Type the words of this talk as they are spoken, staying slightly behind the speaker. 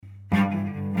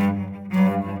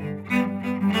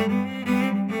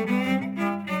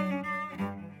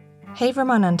Hey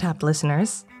Vermont Untapped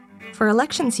listeners! For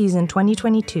election season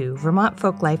 2022, Vermont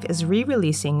Folklife is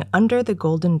re-releasing Under the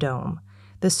Golden Dome,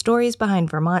 the stories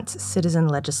behind Vermont's citizen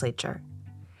legislature.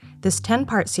 This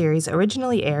 10-part series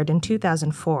originally aired in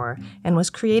 2004 and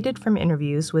was created from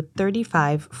interviews with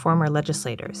 35 former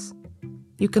legislators.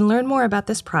 You can learn more about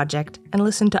this project and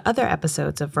listen to other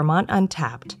episodes of Vermont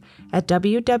Untapped at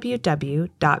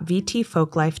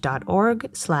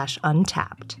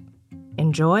www.vtfolklife.org/untapped.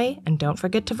 Enjoy, and don't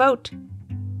forget to vote.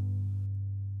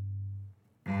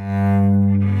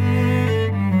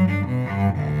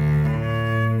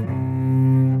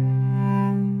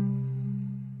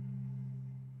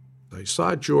 I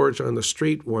saw George on the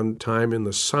street one time in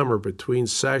the summer between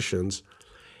sessions,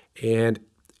 and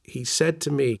he said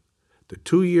to me, the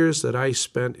 2 years that I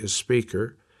spent as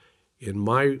Speaker, in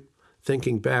my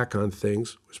thinking back on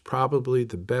things, was probably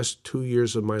the best 2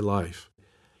 years of my life.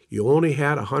 You only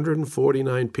had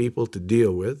 149 people to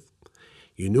deal with.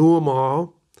 You knew them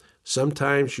all.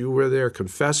 Sometimes you were their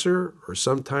confessor, or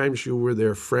sometimes you were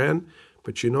their friend,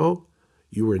 but you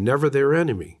were never their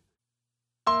enemy.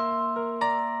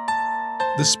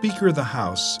 The Speaker of the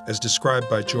House, as described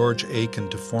by George Aiken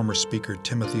to former Speaker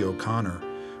Timothy O'Connor,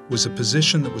 was a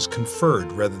position that was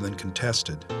conferred rather than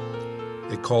contested.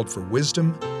 It called for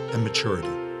wisdom and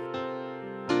maturity.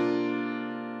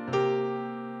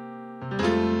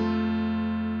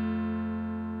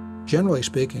 Generally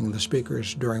speaking, the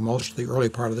speakers during most of the early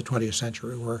part of the 20th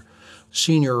century were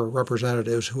senior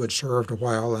representatives who had served a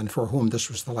while and for whom this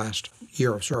was the last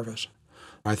year of service.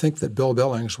 I think that Bill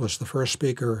Billings was the first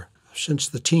speaker since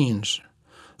the teens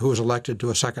who was elected to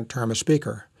a second term as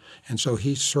Speaker. And so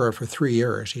he served for 3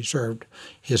 years. He served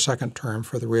his second term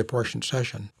for the reapportioned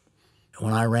session.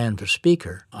 When I ran for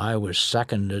Speaker, I was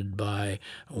seconded by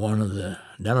one of the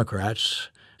Democrats,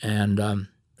 and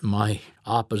my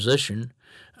opposition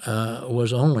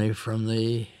was only from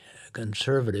the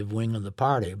conservative wing of the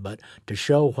party. But to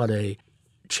show what a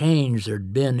change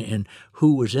there'd been in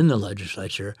who was in the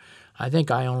legislature, I think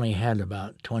I only had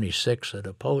about 26 that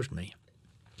opposed me.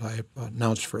 I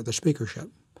announced for the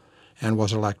speakership and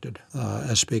was elected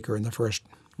as Speaker in the first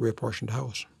reapportioned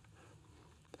House.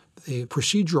 The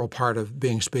procedural part of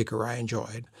being Speaker I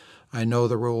enjoyed. I know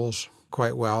the rules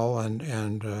quite well, and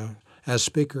as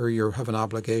Speaker you have an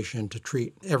obligation to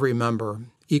treat every member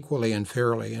equally and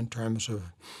fairly in terms of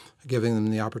giving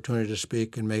them the opportunity to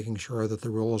speak and making sure that the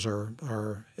rules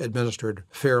are administered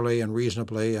fairly and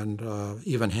reasonably and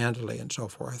even-handedly and so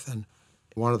forth. And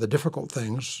one of the difficult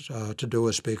things to do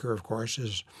as Speaker, of course,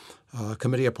 is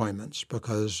committee appointments,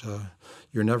 because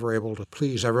you're never able to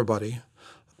please everybody.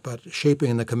 But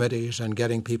shaping the committees and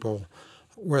getting people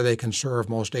where they can serve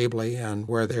most ably and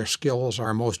where their skills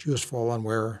are most useful and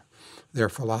where their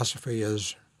philosophy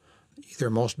is either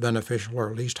most beneficial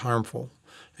or least harmful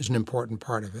is an important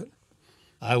part of it.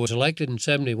 I was elected in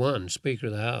 1971 Speaker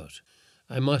of the House.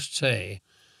 I must say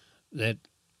that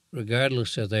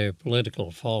regardless of their political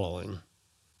following,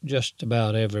 just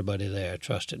about everybody there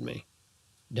trusted me,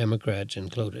 Democrats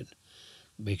included,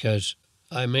 because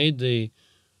I made the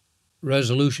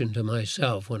resolution to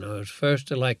myself when I was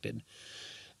first elected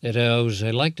that I was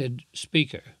elected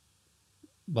Speaker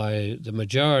by the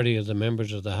majority of the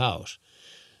members of the House,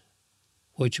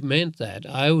 which meant that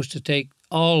I was to take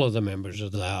all of the members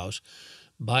of the House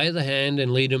by the hand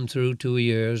and lead them through 2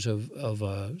 years of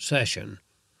a session,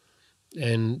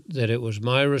 and that it was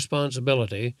my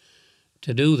responsibility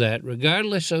to do that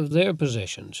regardless of their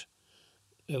positions.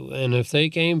 And if they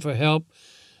came for help,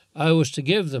 I was to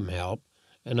give them help,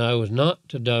 and I was not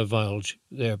to divulge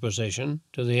their position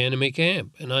to the enemy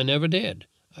camp, and I never did.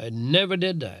 I never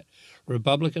did that.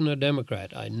 Republican or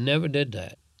Democrat, I never did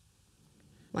that.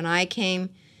 When I came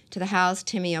to the House,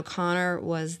 Timmy O'Connor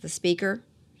was the Speaker.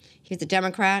 He was a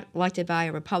Democrat elected by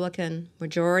a Republican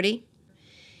majority.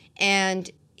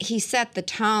 And he set the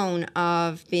tone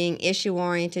of being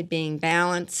issue-oriented, being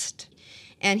balanced.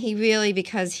 And he really,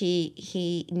 because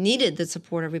he needed the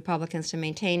support of Republicans to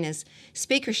maintain his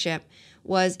speakership,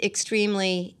 was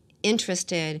extremely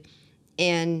interested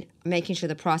in making sure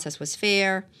the process was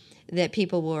fair, that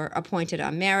people were appointed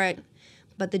on merit.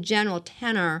 But the general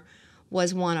tenor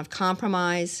was one of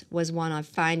compromise, was one of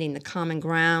finding the common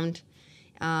ground,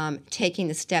 taking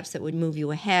the steps that would move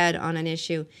you ahead on an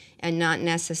issue, and not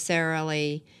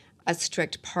necessarily a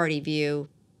strict party view.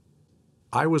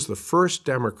 I was the first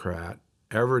Democrat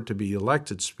ever to be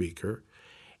elected Speaker,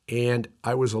 and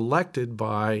I was elected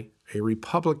by a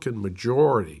Republican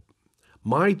majority.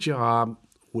 My job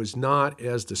was not,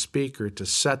 as the Speaker, to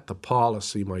set the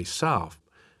policy myself.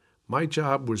 My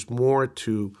job was more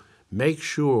to make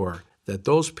sure that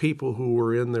those people who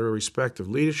were in their respective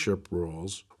leadership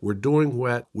roles were doing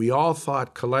what we all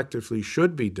thought collectively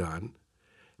should be done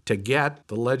to get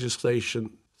the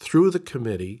legislation through the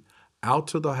committee, out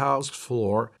to the House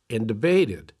floor, and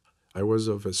debated. I was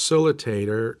a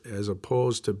facilitator as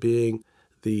opposed to being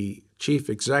the chief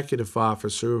executive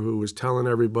officer who was telling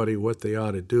everybody what they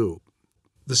ought to do.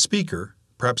 The Speaker,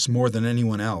 perhaps more than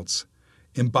anyone else,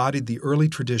 embodied the early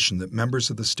tradition that members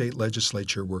of the state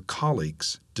legislature were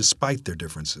colleagues despite their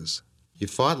differences. You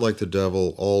fought like the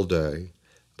devil all day,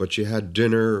 but you had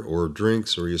dinner or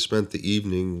drinks, or you spent the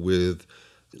evening with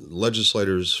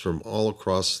legislators from all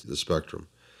across the spectrum.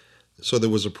 So there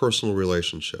was a personal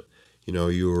relationship. You know,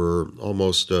 you were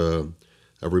almost a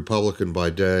Republican by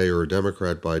day or a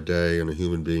Democrat by day and a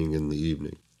human being in the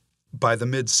evening. By the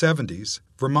mid-'70s,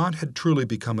 Vermont had truly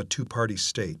become a two-party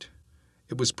state.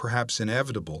 It was perhaps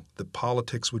inevitable that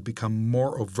politics would become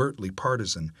more overtly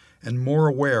partisan and more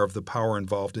aware of the power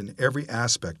involved in every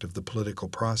aspect of the political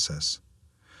process.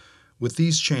 With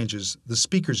these changes, the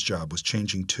Speaker's job was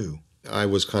changing too. I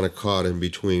was kind of caught in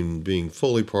between being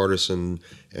fully partisan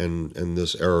and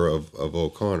this era of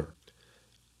O'Connor.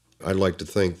 I'd like to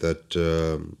think that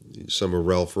some of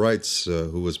Ralph Wright's,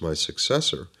 who was my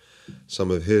successor, some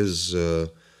of his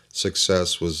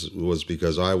success was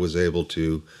because I was able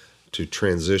to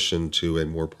transition to a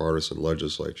more partisan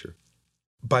legislature.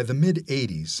 By the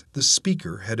mid-'80s, the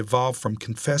Speaker had evolved from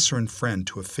confessor and friend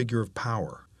to a figure of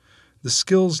power. The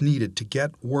skills needed to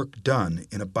get work done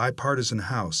in a bipartisan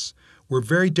House were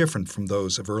very different from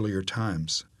those of earlier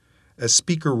times. As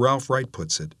Speaker Ralph Wright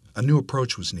puts it, a new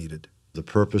approach was needed. The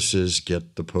purpose is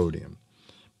get the podium,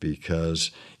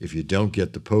 because if you don't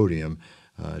get the podium,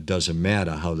 it doesn't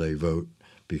matter how they vote,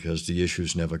 because the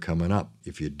issue's never coming up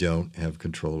if you don't have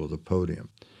control of the podium.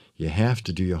 You have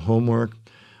to do your homework,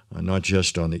 not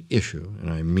just on the issue, and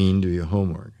I mean do your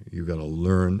homework. You've got to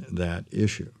learn that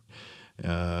issue.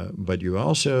 But you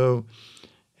also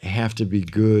have to be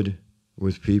good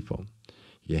with people.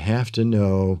 You have to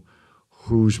know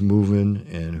who's moving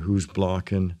and who's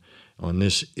blocking on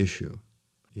this issue.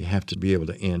 You have to be able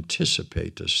to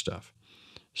anticipate this stuff.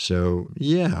 So,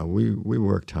 yeah, we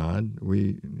worked hard.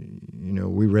 We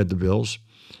read the bills.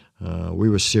 We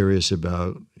were serious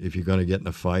about, if you're going to get in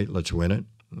a fight, let's win it.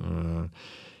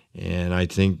 And I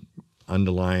think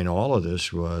underlying all of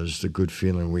this was the good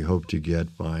feeling we hope to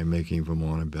get by making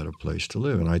Vermont a better place to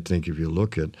live. And I think if you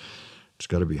look at, it's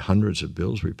got to be hundreds of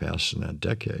bills we passed in that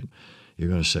decade, you're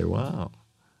going to say, wow,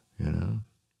 you know.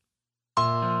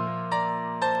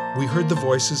 We heard the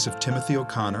voices of Timothy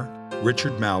O'Connor,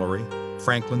 Richard Mallory,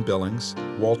 Franklin Billings,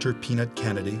 Walter Peanut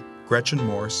Kennedy, Gretchen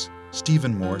Morse,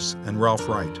 Stephen Morse, and Ralph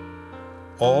Wright.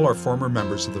 All are former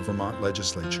members of the Vermont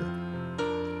legislature.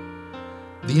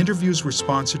 The interviews were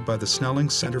sponsored by the Snelling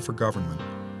Center for Government.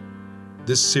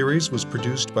 This series was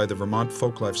produced by the Vermont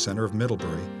Folklife Center of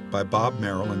Middlebury by Bob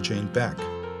Merrill and Jane Beck.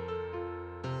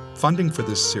 Funding for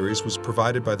this series was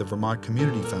provided by the Vermont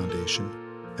Community Foundation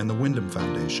and the Wyndham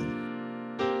Foundation.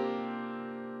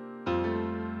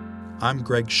 I'm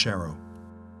Greg Sharrow.